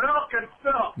 Milk and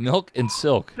Silk Milk and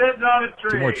Silk. sitting on a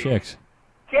tree. 2 more chicks.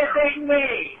 Kissing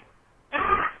me.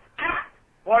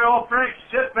 Boy, old Frank's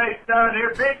shit face down here.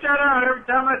 Beat that out every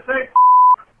time I say,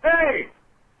 hey,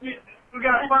 We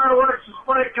got fireworks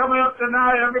display coming up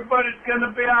tonight. Everybody's going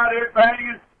to be out here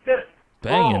banging. Just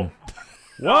Banging.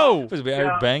 Whoa. Was we out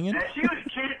here banging? And she was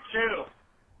cute too.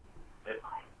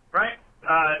 Right?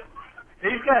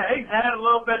 He's had a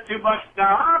little bit too much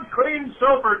now. I'm clean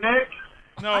sober, Nick.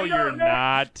 No, How you you're doing, Nick?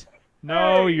 not.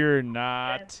 No, Hey. you're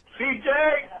not. CJ.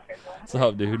 What's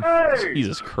up, dude? Hey.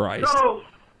 Jesus Christ. So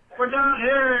we're down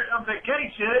here on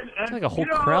vacation, and It's like a whole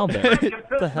you know, crowd there. we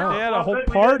What the hell? They had a we whole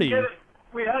didn't party. get it.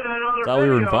 We had another Thought we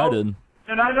were video, invited.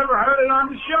 and I never heard it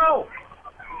on the show.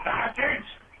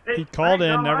 He called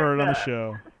in, never heard on the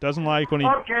show. Doesn't like when he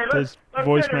Okay, does let's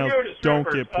voicemails interview the don't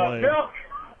strippers. get played. Bill,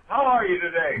 how are you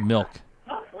today? Milk.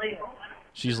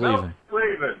 She's leaving.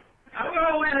 Leaving.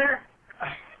 Hello, winner.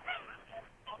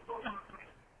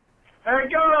 There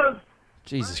it goes.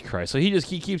 Jesus Christ. So he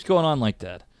keeps going on like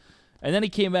that. And then he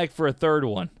came back for a third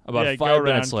one about Yeah, 5 go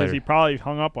minutes because later. he probably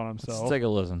hung up on Let's himself. take a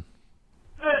listen.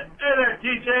 Hey there,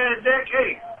 TJ and Dick.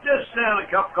 Hey, just Stanley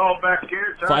Cup call back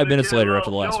here. 5 minutes Trying to get a later little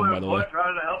after the last show one, by the way. input,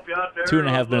 Trying to help you out there.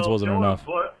 2.5 minutes wasn't Show enough.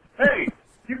 input. Hey,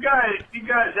 you guys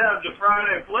have the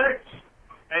Friday Flicks,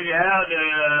 and you have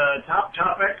the Top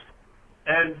Topics,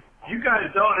 and you guys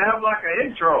don't have like an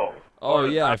intro. Oh,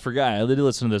 yeah, I forgot. I did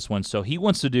listen to this one. So he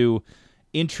wants to do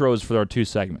intros for our 2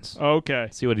 segments. Okay.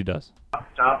 See what he does.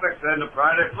 Topics and the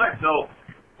Friday Flick. So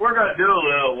we're gonna do a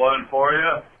little one for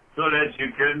you so that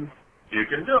you can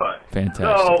do it. Fantastic.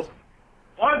 So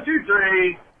 1, 2,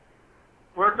 3.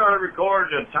 We're gonna record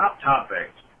the top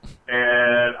topics,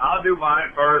 and I'll do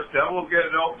mine first. Then we'll get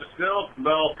it over to Spilled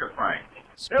Milk and Frank.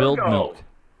 Spilled Here we go. milk.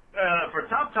 For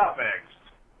top topics.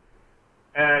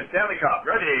 And Stanley Cup.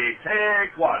 Ready?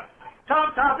 Take 1.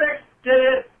 Top topics.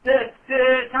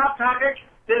 Top topics.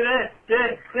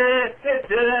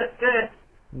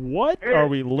 What are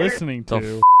we listening The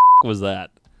to? was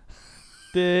that?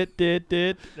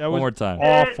 That was One more time.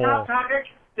 Top awful. topics.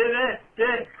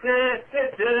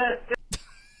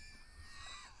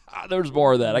 There's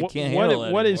more of that. I can't handle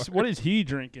that What anymore. what is he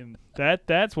drinking?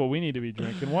 That's what we need to be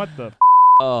drinking. What the?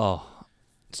 Oh.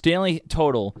 Stanley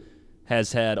total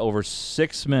has had over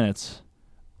 6 minutes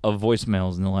of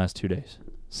voicemails in the last 2 days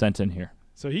sent in here.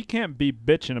 So he can't be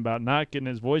bitching about not getting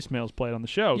his voicemails played on the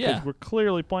show because Yeah. we're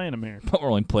clearly playing them here. But we're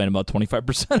only playing about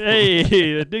 25%. Hey,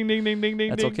 the ding ding ding ding ding.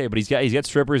 That's ding. okay, but he's got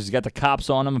strippers. He's got the cops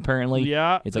on him, apparently.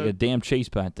 Yeah, It's like a damn chase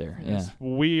back there. Yeah. It's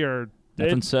weird.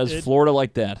 Nothing says Florida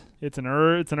like that. It's an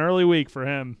early week for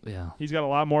him. Yeah. He's got a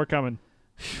lot more coming.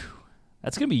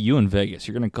 That's going to be you in Vegas.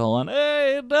 You're going to call on,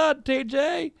 hey, it's not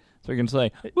TJ. So you're going to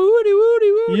say, woody,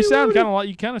 woody, woody. You sound woody.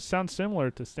 you kind of sound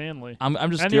similar to Stanley. I'm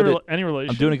just Any, good at, any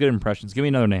relation? I'm doing a good impressions. Give me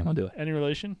another name. I'll do it. Any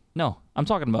relation? No, I'm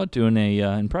talking about doing a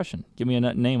impression. Give me a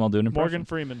name. I'll do an impression. Morgan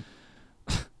Freeman.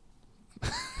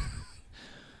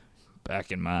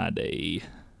 Back in my day.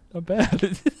 Not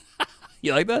bad.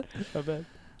 You like that? Not bad.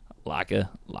 Like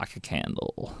a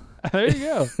candle. There you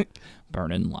go.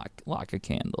 Burning like a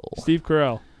candle. Steve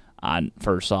Carell. I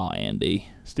first saw Andy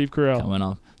Steve Carell. coming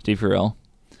up. Steve Carell.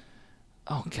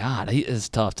 Oh, God. It's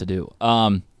tough to do.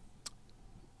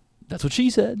 That's what she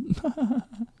said.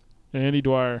 Andy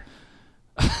Dwyer.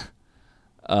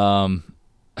 Um,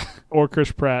 Or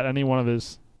Chris Pratt. Any one of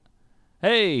his.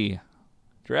 hey,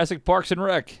 Jurassic Parks and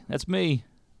Rec. That's me.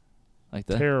 Like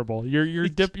that. Terrible. You're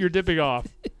dipping off.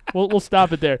 We'll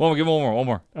stop it there. One more. Give me one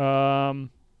more. Trying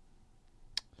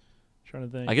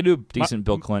to think. I can do a decent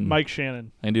Bill Clinton. Mike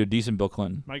Shannon. I can do a decent Bill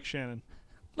Clinton. Mike Shannon.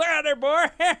 Look out there, boy.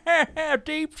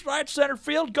 Deep right center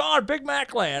field. Gone. Big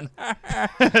Mac land.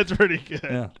 That's pretty good.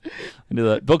 Yeah. I can do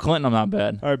that. Bill Clinton, I'm not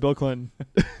bad. All right, Bill Clinton.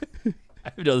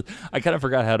 I kind of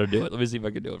forgot how to do it. Let me see if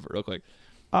I can do it real quick.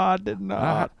 I did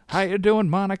not. How you doing,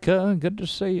 Monica? Good to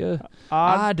see you.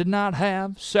 I did not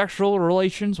have sexual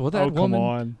relations with that Oh, come woman,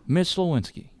 on. Miss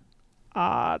Lewinsky.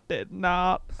 I did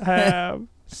not have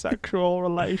sexual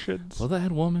relations. With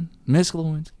that woman, Miss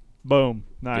Lewinsky. Boom.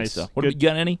 Good Nice. stuff. What, Good. you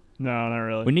got any? No, not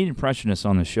really. We need impressionists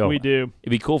on the show. We do. It'd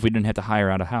be cool if we didn't have to hire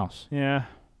out a house. Yeah.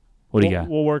 What do you got?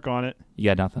 We'll work on it. You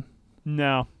got nothing?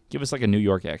 No. Give us like a New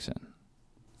York accent.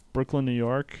 Brooklyn, New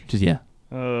York. Just yeah.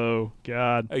 Oh,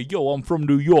 God. Hey, yo, I'm from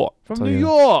New York. From Tell New you.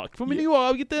 York. From New York.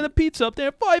 I'll get there a pizza up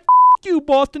there. Five you,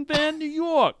 Boston fan. New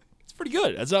York. It's pretty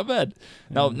good. That's not bad.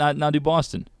 Now do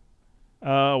Boston.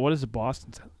 What is it,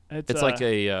 Boston? It's like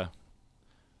a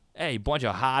hey, bunch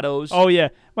of hottos. Oh, yeah.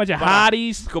 Bunch of By the-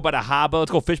 hotties. Let's go by the harbor.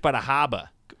 Let's go fish by the harbor.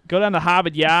 Go down to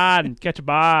Harvard Yard and catch a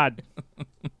bod.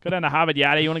 Go down to Harvard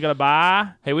Yard. You want to go to the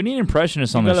bar? Hey, we need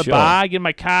impressionists on Go the to show. the bar. Get in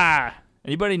my car.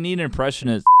 Anybody need an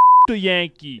impressionist? The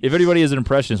Yankees. If anybody is an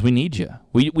impressionist, we need you.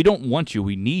 We don't want you.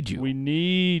 We need you. We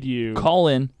need you. Call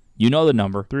in. You know the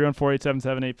number.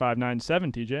 314-877-8597,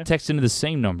 TJ. Text into the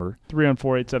same number.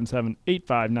 314-877-8597,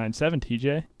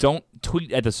 TJ. Don't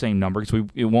tweet at the same number because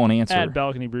it won't answer. At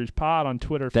Balcony Brews Pod on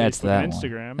Twitter, That's Facebook, that and one.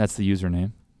 Instagram. That's the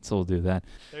username. So we'll do that.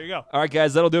 There you go. All right,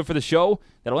 guys, that'll do it for the show.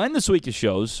 That'll end this week of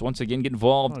shows. Once again, get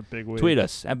involved. What a big week. Tweet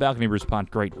us at Balcony Brews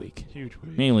Pod. Great week. Huge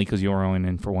week. Mainly because you were only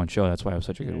in for one show. That's why it was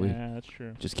such a good week. Yeah, that's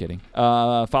true. Just kidding.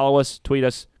 Follow us, tweet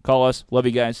us, call us. Love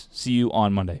you guys. See you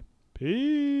on Monday.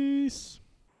 Peace.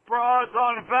 Bras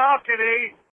on the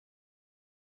balcony.